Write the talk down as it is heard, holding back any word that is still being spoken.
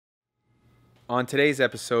On today's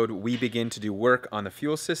episode, we begin to do work on the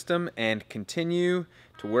fuel system and continue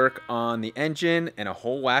to work on the engine and a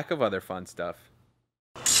whole whack of other fun stuff.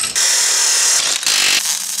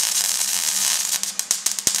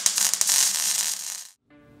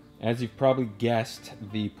 As you've probably guessed,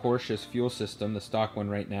 the Porsche's fuel system, the stock one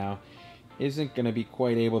right now, isn't going to be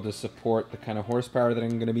quite able to support the kind of horsepower that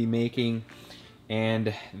I'm going to be making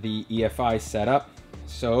and the EFI setup.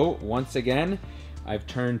 So once again, I've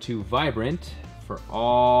turned to Vibrant for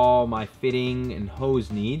all my fitting and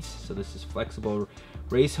hose needs. So this is flexible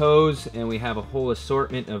race hose, and we have a whole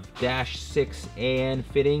assortment of -6 AN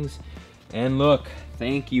fittings. And look,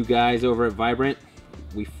 thank you guys over at Vibrant.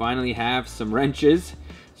 We finally have some wrenches,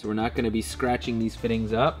 so we're not going to be scratching these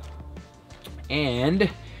fittings up.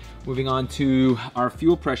 And moving on to our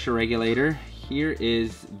fuel pressure regulator, here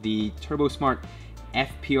is the TurboSmart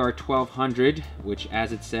FPR 1200, which,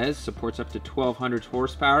 as it says, supports up to 1200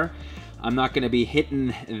 horsepower. I'm not going to be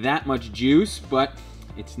hitting that much juice, but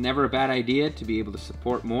it's never a bad idea to be able to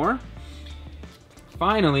support more.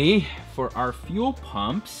 Finally, for our fuel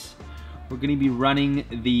pumps, we're going to be running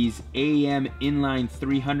these AEM inline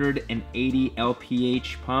 380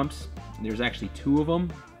 LPH pumps. There's actually 2 of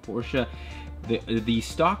them. Porsche, the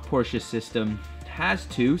stock Porsche system has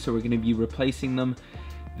 2, so we're going to be replacing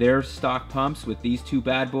their stock pumps with these 2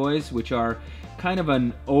 bad boys, which are kind of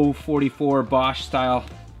an 044 Bosch style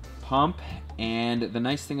pump. And the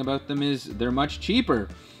nice thing about them is they're much cheaper,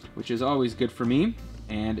 which is always good for me,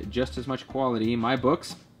 and just as much quality in my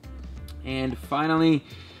books. And finally,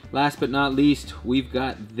 last but not least, we've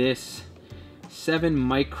got this 7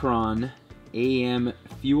 micron AM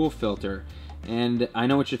fuel filter. And I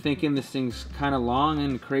know what you're thinking, this thing's kind of long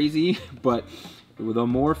and crazy, but the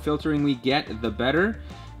more filtering we get, the better.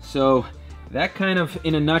 So that kind of,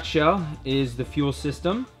 in a nutshell, is the fuel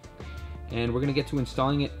system. And we're gonna get to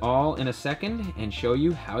installing it all in a second and show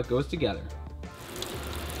you how it goes together.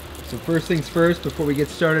 So first things first, before we get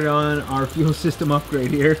started on our fuel system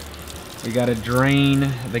upgrade here, we gotta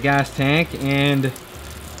drain the gas tank, and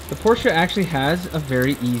the Porsche actually has a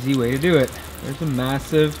very easy way to do it. There's a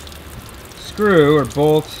massive screw or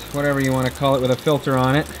bolt, whatever you want to call it, with a filter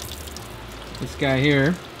on it. This guy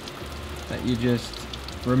here that you just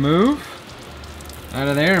remove out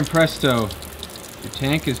of there, and presto, your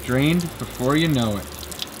tank is drained before you know it.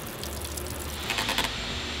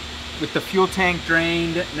 With the fuel tank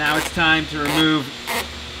drained, now it's time to remove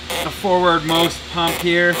the forwardmost pump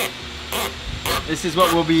here. This is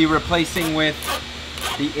what we'll be replacing with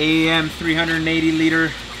the AEM 380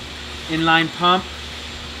 liter inline pump.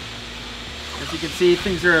 As you can see,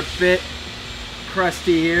 things are a bit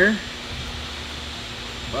crusty here,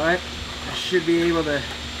 but I should be able to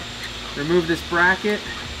remove this bracket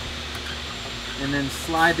and then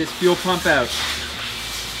slide this fuel pump out.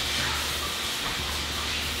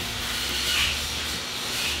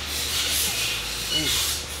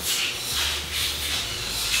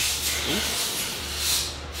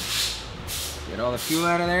 Get all the fuel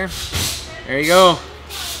out of there. There you go.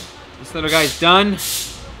 This little guy's done.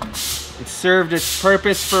 It's served its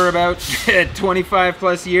purpose for about 25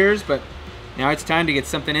 plus years, but now it's time to get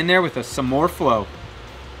something in there with some more flow.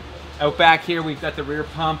 Out back here, we've got the rear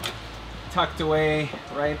pump tucked away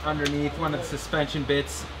right underneath one of the suspension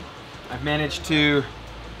bits. I've managed to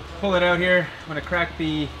pull it out here. I'm gonna crack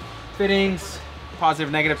the fittings,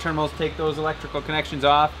 positive, negative terminals, take those electrical connections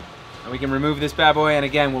off, and we can remove this bad boy, and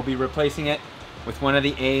again, we'll be replacing it with one of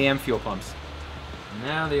the AEM fuel pumps.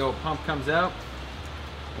 Now the old pump comes out,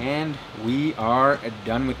 and we are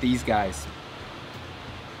done with these guys.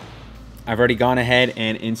 I've already gone ahead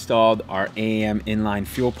and installed our AEM inline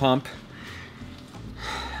fuel pump.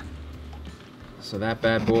 So that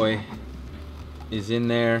bad boy is in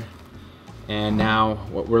there, and now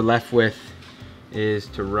what we're left with is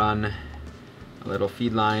to run a little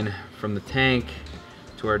feed line from the tank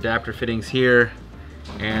to our adapter fittings here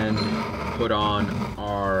and put on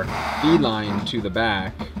our feed line to the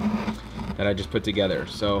back that I just put together.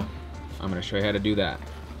 So I'm going to show you how to do that.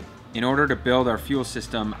 In order to build our fuel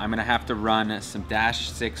system, I'm going to have to run some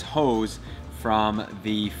 -6 hose from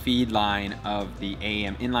the feed line of the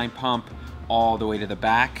AEM inline pump all the way to the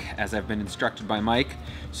back, as I've been instructed by Mike.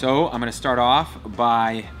 So I'm going to start off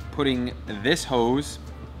by putting this hose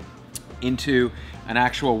into an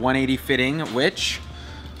actual 180 fitting, which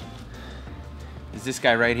is this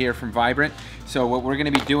guy right here from Vibrant. So what we're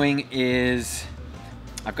going to be doing is,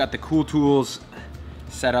 I've got the Cool Tools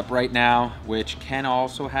set up right now, which Ken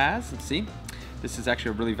also has. Let's see, this is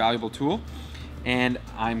actually a really valuable tool, and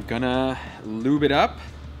I'm gonna lube it up.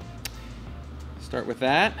 Start with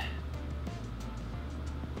that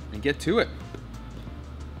and get to it.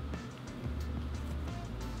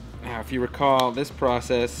 if you recall, this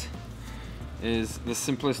process is the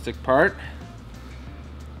simplistic part,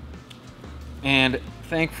 and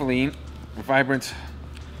thankfully Vibrant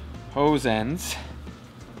hose ends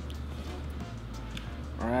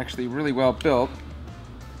are actually really well built,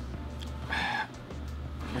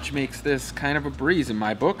 which makes this kind of a breeze in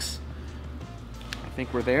my books. I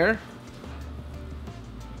think we're there.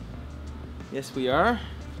 Yes, we are.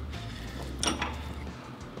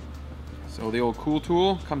 So the old cool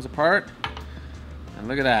tool comes apart, and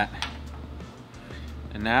look at that.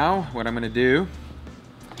 And now what I'm going to do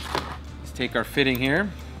is take our fitting here,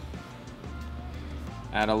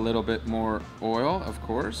 add a little bit more oil, of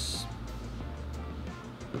course.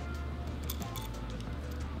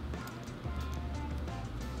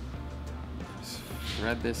 Just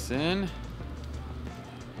thread this in.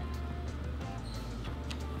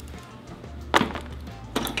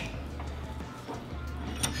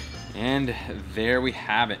 And there we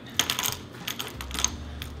have it.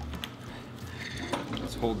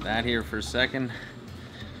 Let's hold that here for a second.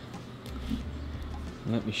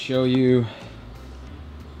 Let me show you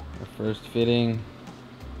our first fitting.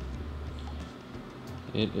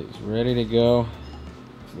 It is ready to go.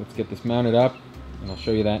 So let's get this mounted up, and I'll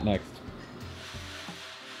show you that next.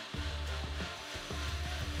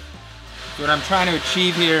 So what I'm trying to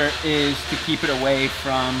achieve here is to keep it away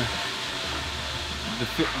from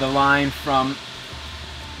the line from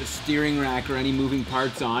the steering rack or any moving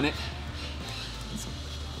parts on it. It's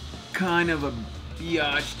kind of a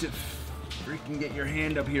biatch to freaking get your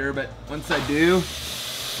hand up here, but once I do,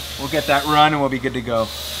 we'll get that run and we'll be good to go.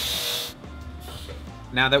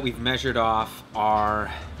 Now that we've measured off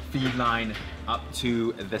our feed line up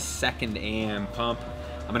to the 2nd AM pump,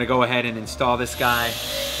 I'm gonna go ahead and install this guy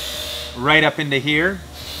right up into here.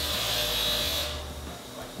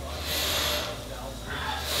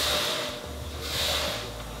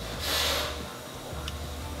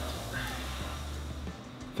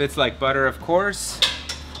 Fits like butter, of course.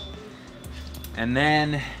 And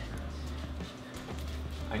then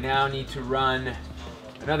I now need to run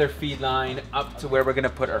another feed line up to where we're gonna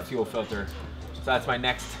put our fuel filter. So that's my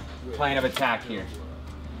next plan of attack here.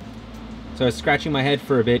 So I was scratching my head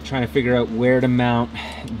for a bit trying to figure out where to mount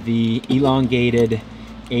the elongated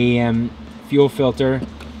AM fuel filter.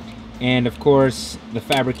 And of course, the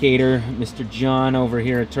fabricator, Mr. John over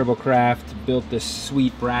here at TurboCraft, built this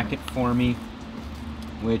sweet bracket for me,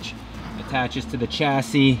 which attaches to the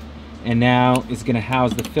chassis and now is going to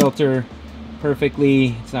house the filter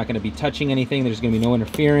perfectly. It's not going to be touching anything. There's going to be no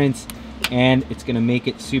interference, and it's going to make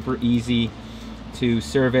it super easy to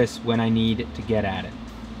service when I need to get at it.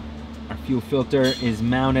 Our fuel filter is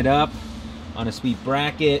mounted up on a sweet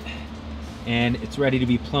bracket, and it's ready to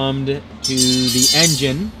be plumbed to the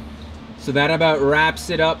engine. So that about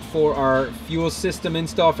wraps it up for our fuel system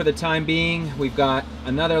install for the time being. We've got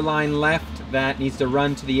another line left that needs to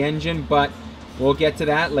run to the engine, but we'll get to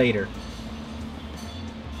that later.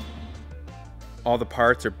 All the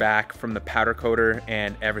parts are back from the powder coater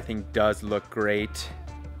and everything does look great.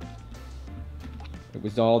 It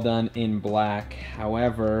was all done in black.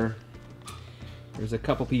 However, there's a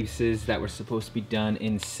couple pieces that were supposed to be done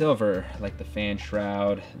in silver, like the fan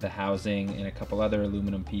shroud, the housing, and a couple other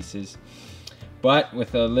aluminum pieces. But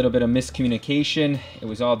with a little bit of miscommunication, it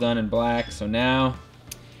was all done in black. So now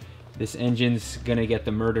this engine's gonna get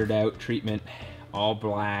the murdered out treatment, all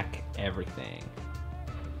black, everything.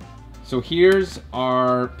 So here's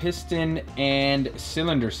our piston and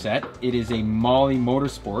cylinder set. It is a Mahle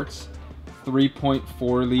Motorsports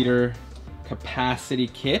 3.4 liter capacity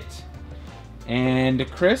kit. And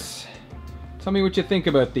Chris, tell me what you think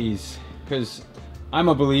about these, because I'm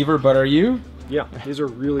a believer, but are you? Yeah, these are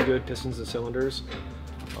really good pistons and cylinders.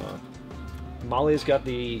 Mahle's got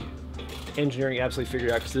the engineering absolutely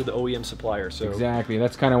figured out because they're the OEM supplier. So exactly,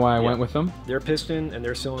 that's kind of why I went with them. Their piston and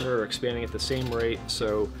their cylinder are expanding at the same rate,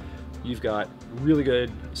 so you've got really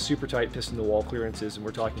good, super tight piston to wall clearances, and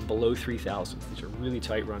we're talking below 3,000. These are really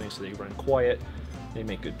tight running, so they run quiet, they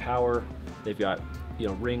make good power. They've got, you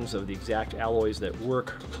know, rings of the exact alloys that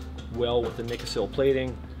work well with the Nicosil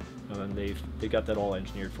plating. They've got that all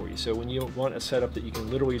engineered for you. So when you want a setup that you can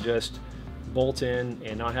literally just bolt in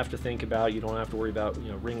and not have to think about, you don't have to worry about,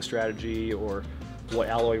 you know, ring strategy or what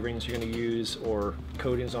alloy rings you're going to use or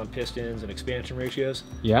coatings on pistons and expansion ratios.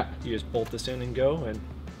 Yeah. You just bolt this in and go, and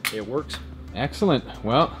it works. Excellent.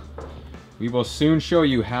 Well, we will soon show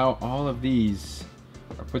you how all of these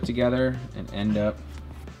are put together and end up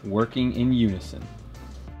working in unison.